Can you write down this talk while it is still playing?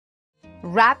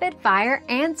Rapid fire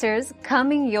answers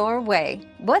coming your way.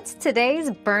 What's today's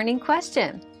burning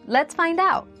question? Let's find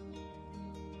out.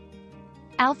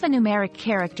 Alphanumeric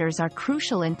characters are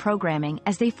crucial in programming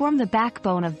as they form the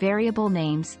backbone of variable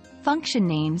names, function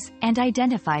names, and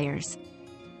identifiers.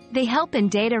 They help in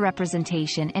data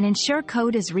representation and ensure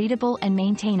code is readable and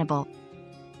maintainable.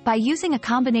 By using a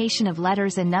combination of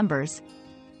letters and numbers,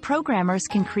 programmers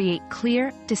can create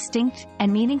clear, distinct,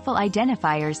 and meaningful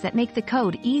identifiers that make the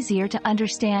code easier to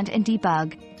understand and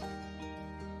debug.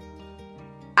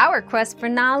 Our quest for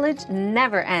knowledge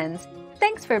never ends.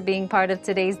 Thanks for being part of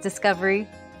today's discovery.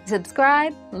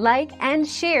 Subscribe, like, and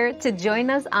share to join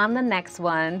us on the next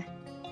one.